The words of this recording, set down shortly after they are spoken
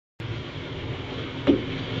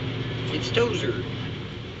It's Tozer.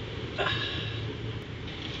 At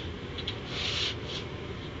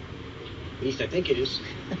least I think it is.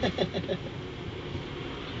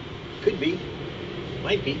 Could be.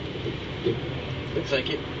 Might be. Looks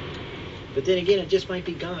like it. But then again, it just might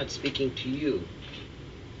be God speaking to you.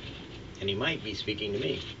 And He might be speaking to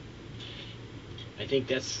me. I think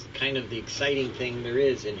that's kind of the exciting thing there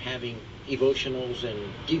is in having evotionals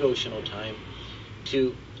and devotional time,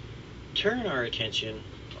 to turn our attention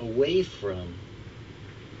away from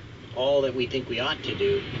all that we think we ought to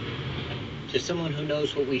do to someone who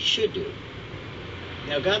knows what we should do.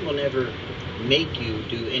 Now, God will never make you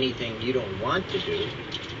do anything you don't want to do,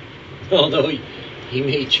 although He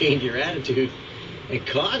may change your attitude and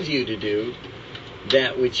cause you to do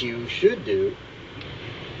that which you should do.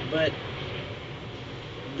 But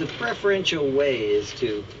the preferential way is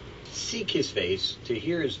to seek His face, to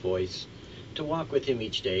hear His voice, to walk with Him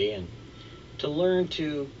each day, and to learn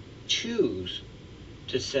to choose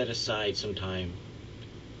to set aside some time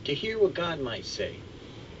to hear what God might say.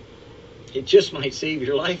 It just might save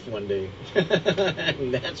your life one day.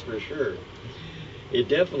 And that's for sure. It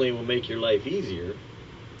definitely will make your life easier,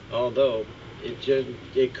 although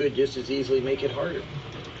it could just as easily make it harder.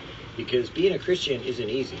 Because being a Christian isn't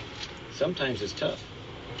easy. Sometimes it's tough.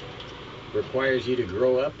 It requires you to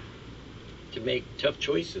grow up, to make tough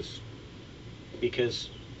choices. Because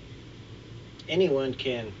anyone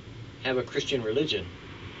can have a Christian religion,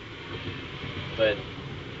 but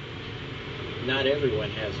not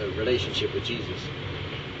everyone has a relationship with Jesus.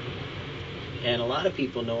 And a lot of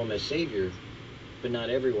people know Him as Savior, but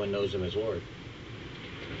not everyone knows Him as Lord.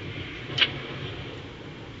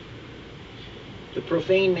 The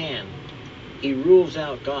profane man, he rules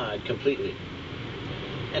out God completely.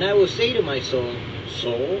 And I will say to my soul,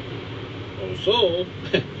 soul, oh soul,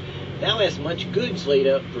 thou hast much goods laid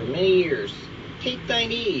up for many years. Take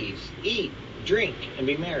thine ease, eat, drink, and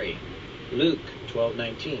be merry. Luke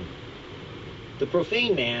 12:19. The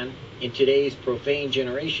profane man, in today's profane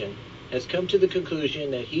generation, has come to the conclusion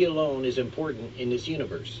that he alone is important in this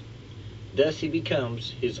universe. Thus he becomes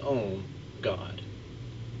his own God.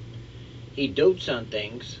 He dotes on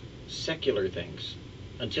things, secular things,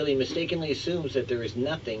 until he mistakenly assumes that there is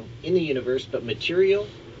nothing in the universe but material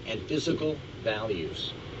and physical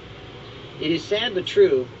values. It is sad but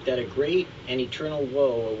true that a great and eternal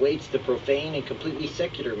woe awaits the profane and completely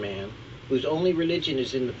secular man, whose only religion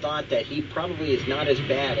is in the thought that he probably is not as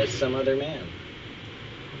bad as some other man.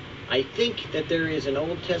 I think that there is an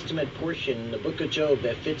Old Testament portion in the book of Job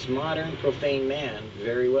that fits modern profane man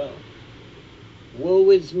very well. Woe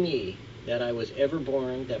is me that I was ever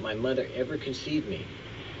born, that my mother ever conceived me.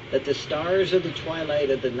 Let the stars of the twilight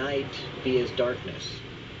of the night be as darkness.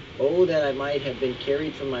 Oh, that I might have been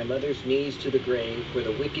carried from my mother's knees to the grave, where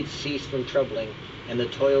the wicked cease from troubling, and the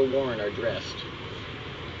toil-worn are dressed.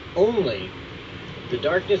 Only the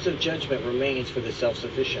darkness of judgment remains for the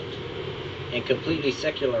self-sufficient and completely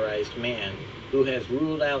secularized man, who has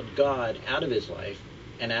ruled out God out of his life,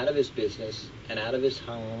 and out of his business, and out of his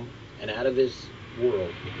home, and out of his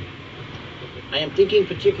world. I am thinking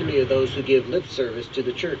particularly of those who give lip service to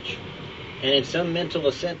the church, and in some mental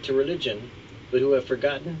assent to religion, but who have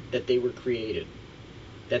forgotten that they were created,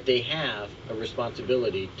 that they have a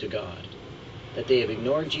responsibility to God, that they have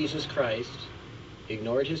ignored Jesus Christ,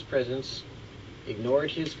 ignored His presence, ignored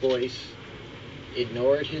His voice,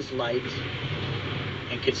 ignored His light,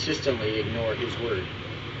 and consistently ignored His word.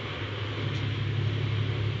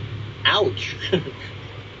 Ouch!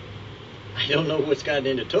 I don't know what's gotten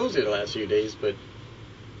into Tozer the last few days, but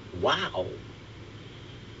wow.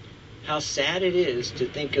 How sad it is to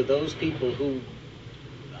think of those people who,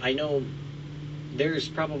 I know there's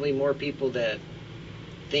probably more people that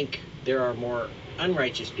think there are more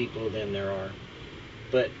unrighteous people than there are.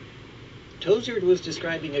 But Tozer was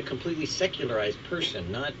describing a completely secularized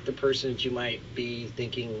person, not the person that you might be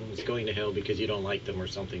thinking is going to hell because you don't like them or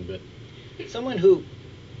something, but someone who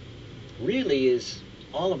really is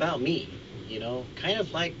all about me, kind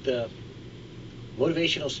of like the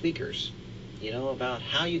motivational speakers, about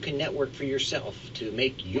how you can network for yourself to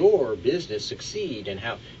make your business succeed, and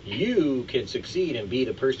how you can succeed and be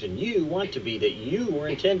the person you want to be, that you were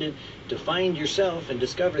intended to find yourself and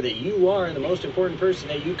discover that you are the most important person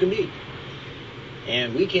that you can be.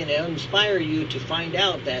 And we can inspire you to find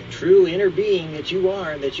out that true inner being that you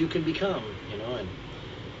are, that you can become, and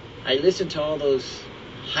I listen to all those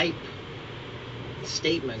hype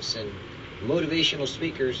statements and motivational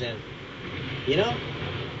speakers, and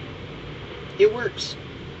it works.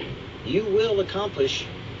 You will accomplish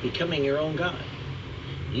becoming your own God.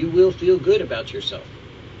 You will feel good about yourself.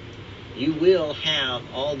 You will have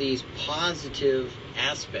all these positive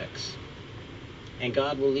aspects And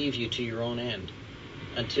God will leave you to your own end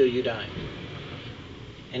until you die.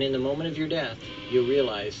 And in the moment of your death, you'll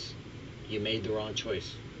realize you made the wrong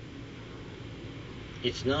choice.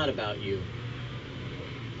 It's not about you.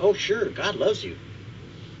 Oh, sure, God loves you.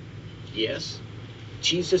 Yes,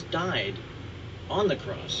 Jesus died on the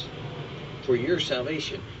cross for your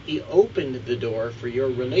salvation. He opened the door for your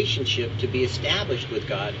relationship to be established with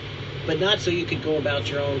God, but not so you could go about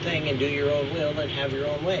your own thing and do your own will and have your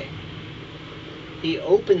own way. He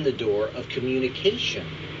opened the door of communication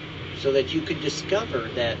so that you could discover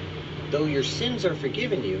that though your sins are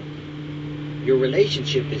forgiven you, your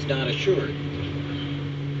relationship is not assured.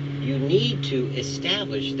 You need to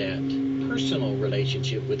establish that personal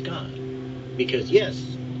relationship with God. Because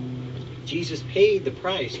yes, Jesus paid the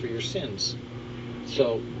price for your sins.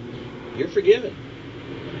 So, you're forgiven.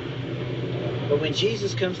 But when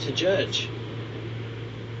Jesus comes to judge,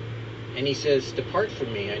 and he says, "Depart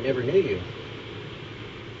from me, I never knew you,"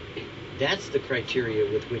 that's the criteria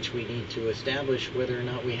with which we need to establish whether or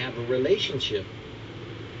not we have a relationship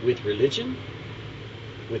with religion,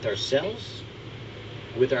 with ourselves,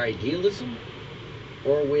 with our idealism,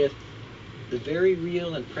 or with the very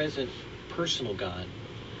real and present personal God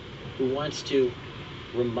who wants to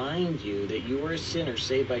remind you that you are a sinner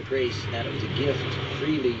saved by grace, and that it was a gift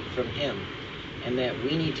freely from him, and that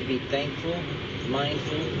we need to be thankful,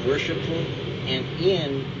 mindful, worshipful, and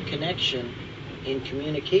in connection, in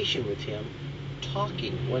communication with him,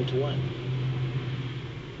 talking one-to-one.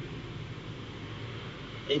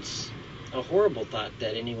 It's a horrible thought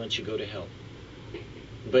that anyone should go to hell,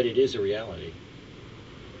 but it is a reality.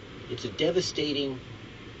 It's a devastating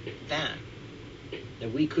fact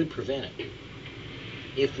that we could prevent it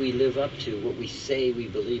if we live up to what we say we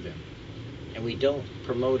believe in, and we don't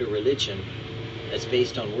promote a religion that's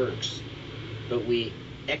based on works, but we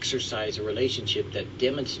exercise a relationship that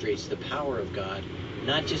demonstrates the power of God,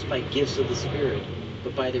 not just by gifts of the Spirit,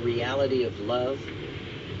 but by the reality of love,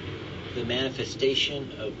 the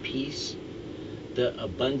manifestation of peace, the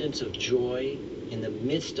abundance of joy in the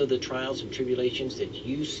midst of the trials and tribulations that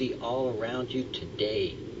you see all around you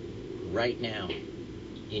today, right now,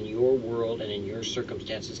 in your world and in your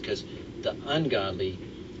circumstances, because the ungodly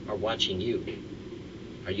are watching you.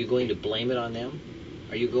 Are you going to blame it on them?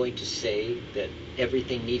 Are you going to say that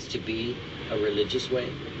everything needs to be a religious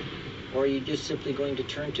way? Or are you just simply going to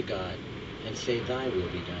turn to God and say, "Thy will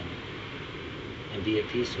be done," and be at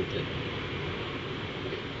peace with it?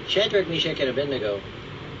 Shadrach, Meshach, and Abednego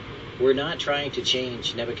were not trying to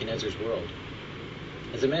change Nebuchadnezzar's world.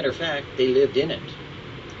 As a matter of fact, they lived in it.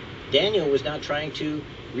 Daniel was not trying to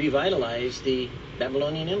revitalize the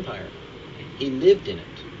Babylonian Empire. He lived in it.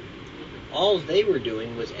 All they were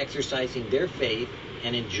doing was exercising their faith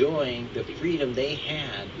and enjoying the freedom they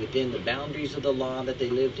had within the boundaries of the law that they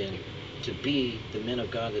lived in to be the men of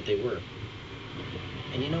God that they were.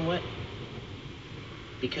 And you know what?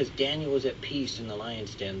 Because Daniel was at peace in the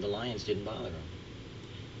lion's den, the lions didn't bother him.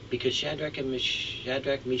 Because Shadrach,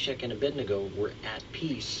 Meshach, and Abednego were at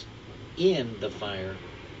peace in the fire,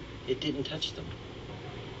 it didn't touch them.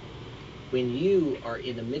 When you are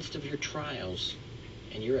in the midst of your trials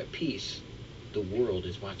and you're at peace, the world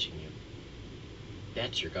is watching you.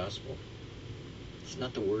 That's your gospel. It's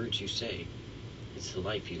not the words you say, it's the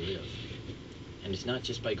life you live. And it's not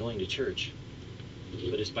just by going to church,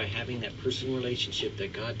 but it's by having that personal relationship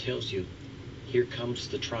that God tells you, "Here comes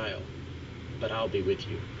the trial, but I'll be with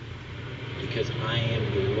you, because I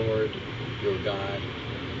am your Lord, your God,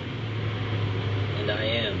 and I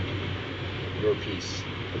am your peace."